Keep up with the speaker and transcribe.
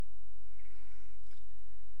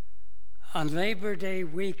On Labor Day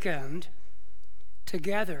weekend,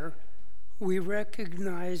 together, we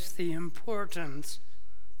recognize the importance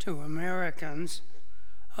to Americans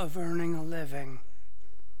of earning a living.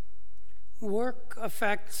 Work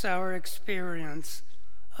affects our experience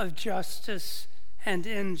of justice and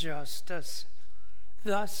injustice,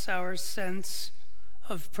 thus our sense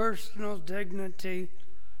of personal dignity,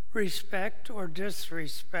 respect or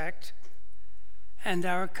disrespect, and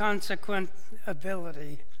our consequent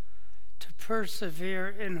ability to persevere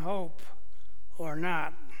in hope or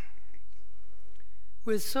not.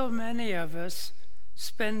 With so many of us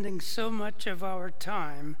spending so much of our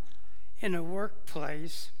time in a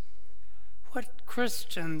workplace, what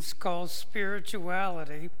Christians call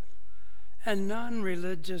spirituality and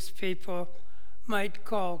non-religious people might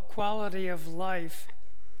call quality of life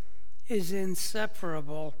is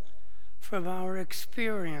inseparable from our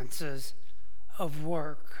experiences of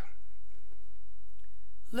work.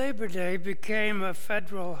 Labor Day became a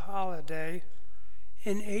federal holiday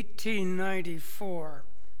in 1894,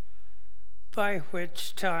 by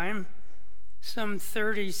which time some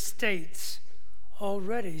 30 states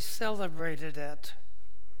already celebrated it.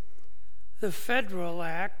 The Federal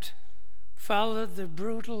Act followed the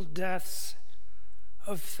brutal deaths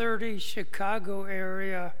of 30 Chicago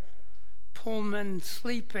area Pullman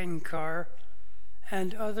sleeping car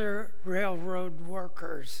and other railroad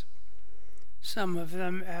workers, some of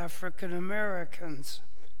them African Americans,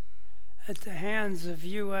 at the hands of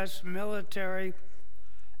U.S. military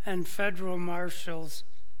and federal marshals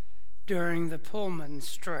during the Pullman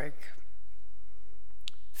strike.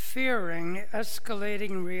 Fearing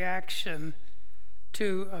escalating reaction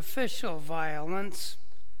to official violence,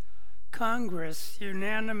 Congress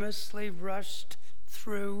unanimously rushed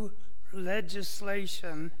through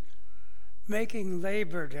legislation making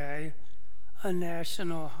Labor Day a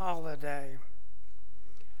national holiday.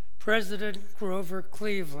 President Grover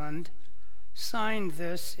Cleveland signed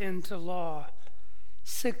this into law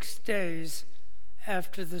 6 days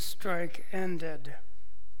after the strike ended.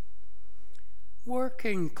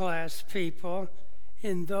 Working class people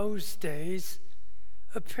in those days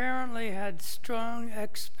apparently had strong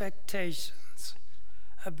expectations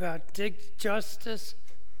about justice,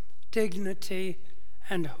 dignity,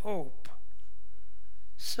 and hope.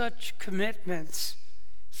 Such commitments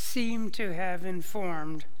seem to have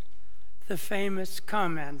informed the famous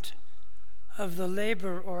comment of the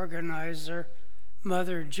labor organizer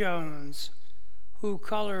Mother Jones, who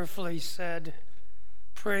colorfully said,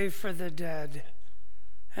 "Pray for the dead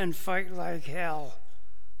and fight like hell."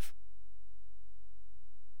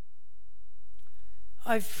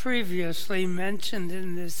 I've previously mentioned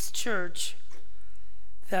in this church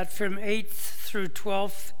that from 8th through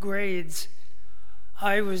 12th grades,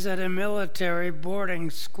 I was at a military boarding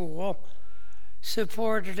school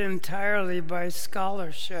supported entirely by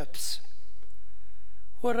scholarships.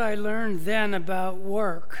 What I learned then about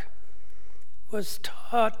work was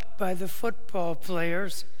taught by the football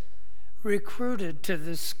players recruited to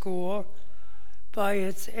the school by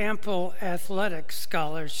its ample athletic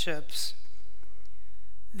scholarships.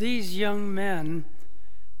 These young men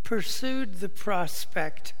pursued the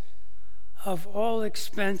prospect of all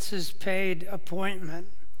expenses paid appointment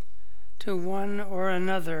to one or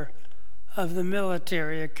another of the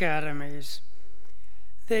military academies.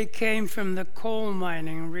 They came from the coal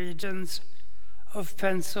mining regions of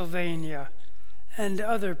Pennsylvania and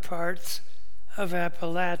other parts of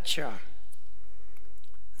Appalachia.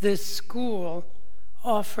 This school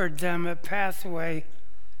offered them a pathway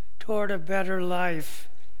toward a better life,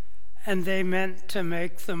 and they meant to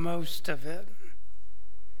make the most of it.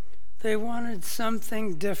 They wanted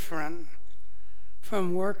something different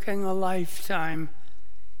from working a lifetime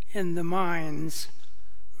in the mines,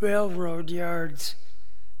 railroad yards,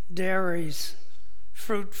 dairies,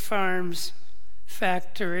 fruit farms,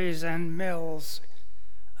 factories, and mills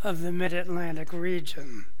of the Mid-Atlantic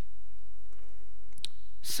region.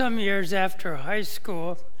 Some years after high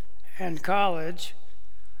school and college,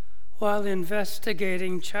 while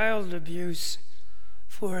investigating child abuse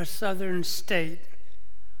for a southern state,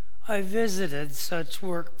 I visited such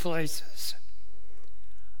workplaces.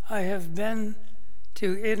 I have been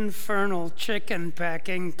to infernal chicken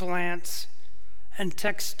packing plants and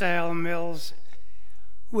textile mills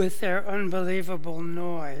with their unbelievable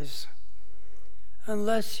noise.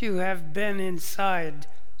 Unless you have been inside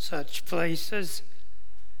such places,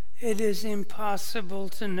 it is impossible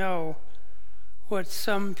to know what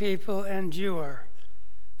some people endure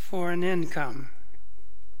for an income.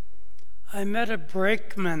 I met a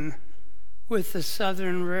brakeman with the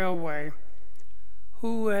Southern Railway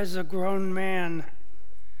who, as a grown man,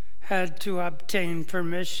 had to obtain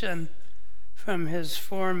permission from his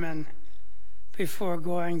foreman before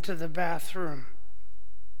going to the bathroom.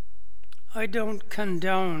 I don't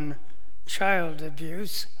condone child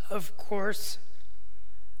abuse, of course,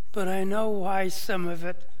 but I know why some of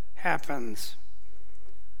it happens.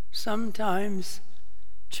 Sometimes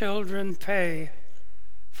children pay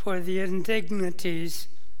for the indignities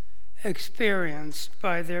experienced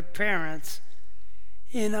by their parents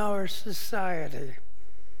in our society,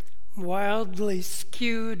 wildly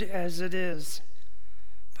skewed as it is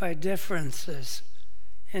by differences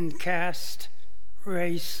in caste,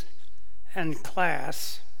 race, and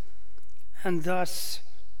class, and thus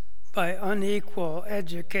by unequal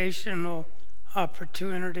educational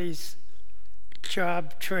opportunities,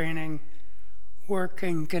 job training,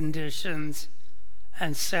 working conditions,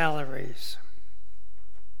 and salaries.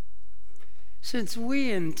 Since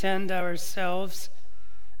we intend ourselves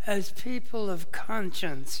as people of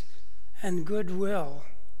conscience and goodwill,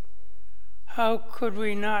 how could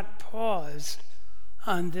we not pause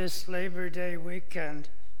on this Labor Day weekend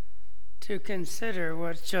to consider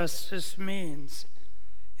what justice means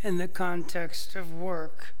in the context of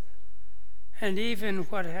work, and even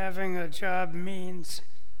what having a job means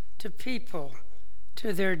to people,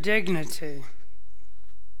 to their dignity?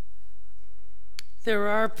 There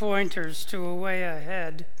are pointers to a way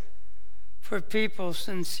ahead for people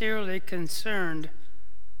sincerely concerned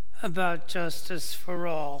about justice for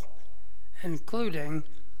all, including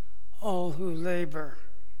all who labor.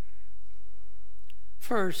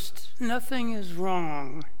 First, nothing is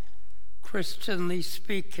wrong, Christianly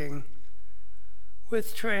speaking,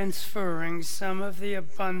 with transferring some of the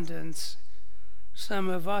abundance some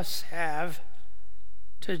of us have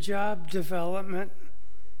to job development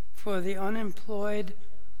for the unemployed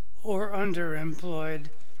or underemployed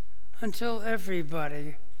until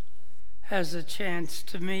everybody has a chance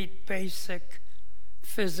to meet basic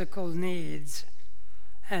physical needs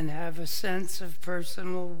and have a sense of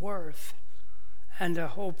personal worth and a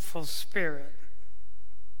hopeful spirit.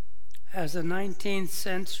 As a 19th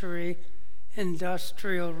century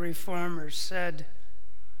industrial reformer said,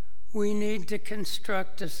 we need to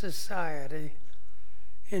construct a society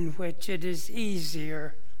in which it is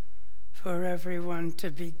easier for everyone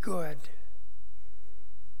to be good.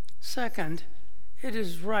 Second, it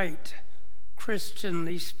is right,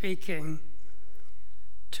 Christianly speaking,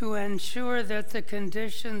 to ensure that the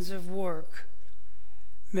conditions of work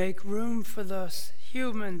make room for the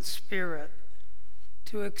human spirit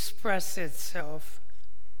to express itself,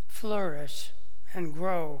 flourish, and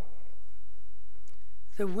grow.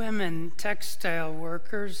 The women textile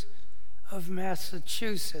workers of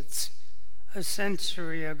Massachusetts a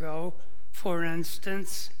century ago, for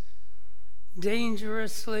instance,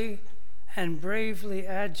 dangerously and bravely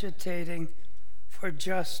agitating for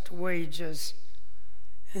just wages,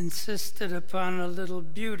 insisted upon a little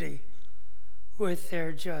beauty with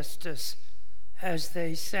their justice as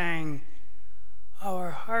they sang,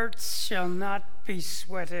 "Our hearts shall not be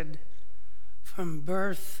sweated from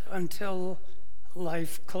birth until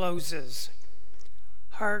life closes.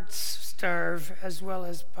 Hearts starve as well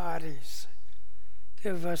as bodies.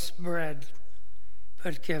 Give us bread,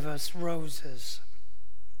 but give us roses."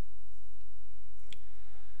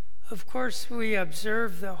 Of course, we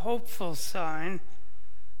observe the hopeful sign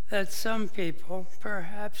that some people,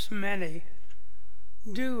 perhaps many,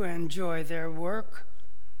 do enjoy their work,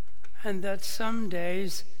 and that some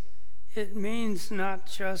days it means not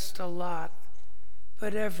just a lot,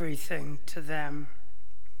 but everything to them.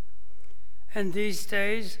 And these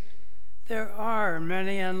days, there are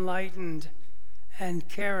many enlightened and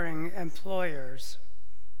caring employers.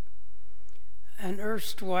 An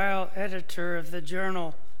erstwhile editor of the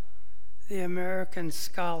journal, The American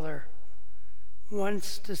Scholar,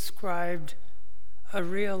 once described a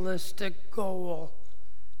realistic goal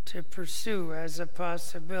to pursue as a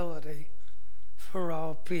possibility for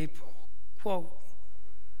all people. Quote,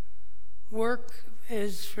 "Work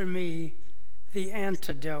is for me the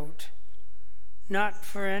antidote, not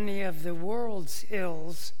for any of the world's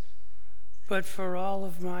ills, but for all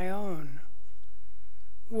of my own.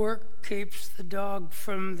 Work keeps the dog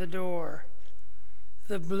from the door,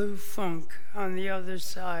 the blue funk on the other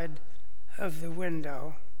side of the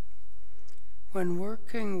window. When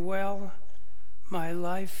working well, my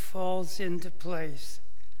life falls into place.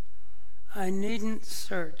 I needn't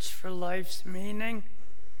search for life's meaning,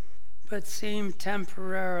 but seem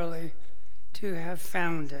temporarily to have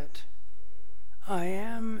found it. I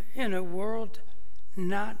am in a world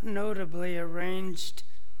not notably arranged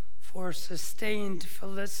for sustained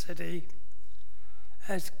felicity,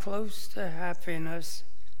 as close to happiness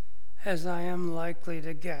as I am likely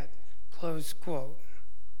to get," close quote.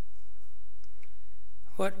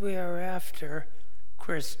 What we are after,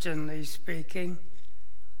 Christianly speaking,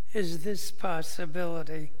 is this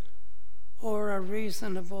possibility, or a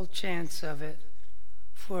reasonable chance of it,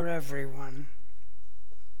 for everyone.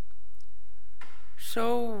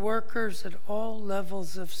 So workers at all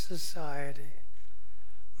levels of society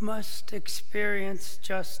must experience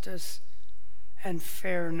justice and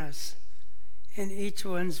fairness in each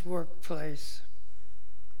one's workplace.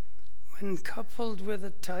 When coupled with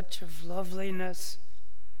a touch of loveliness,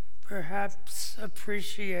 perhaps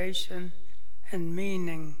appreciation and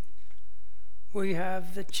meaning, we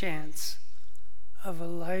have the chance of a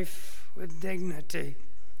life with dignity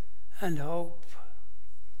and hope.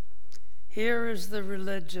 Here is the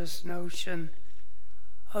religious notion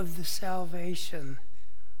of the salvation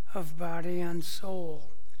of body and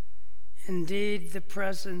soul, indeed the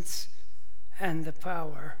presence and the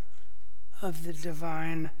power of the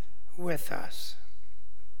divine with us.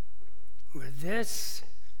 With this,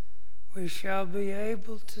 we shall be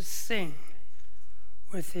able to sing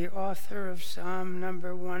with the author of Psalm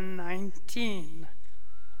number 119,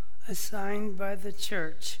 assigned by the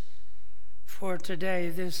church for today,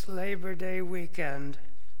 this Labor Day weekend.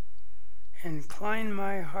 Incline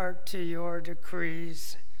my heart to your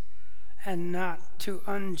decrees and not to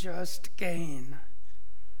unjust gain.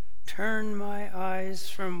 Turn my eyes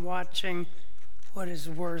from watching what is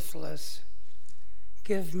worthless.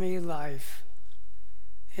 Give me life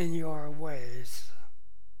in your ways.